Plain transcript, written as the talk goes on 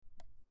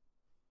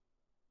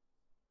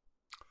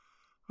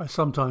I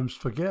sometimes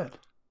forget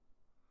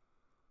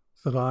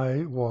that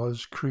I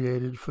was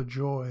created for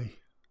joy.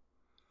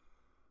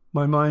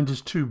 My mind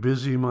is too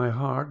busy, my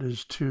heart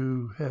is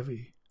too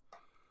heavy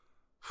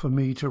for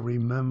me to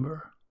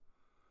remember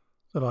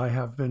that I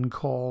have been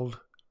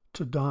called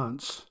to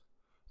dance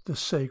the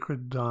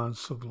sacred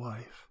dance of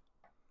life.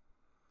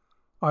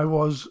 I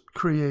was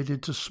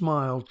created to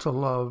smile, to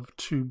love,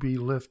 to be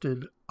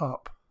lifted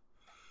up,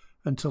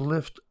 and to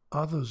lift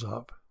others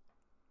up.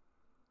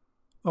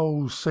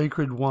 O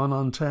sacred one,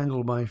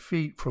 untangle my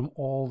feet from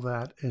all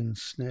that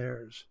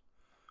ensnares.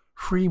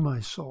 Free my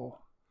soul,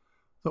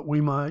 that we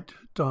might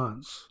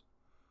dance,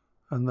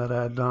 and that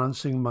our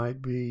dancing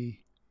might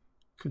be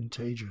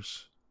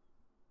contagious.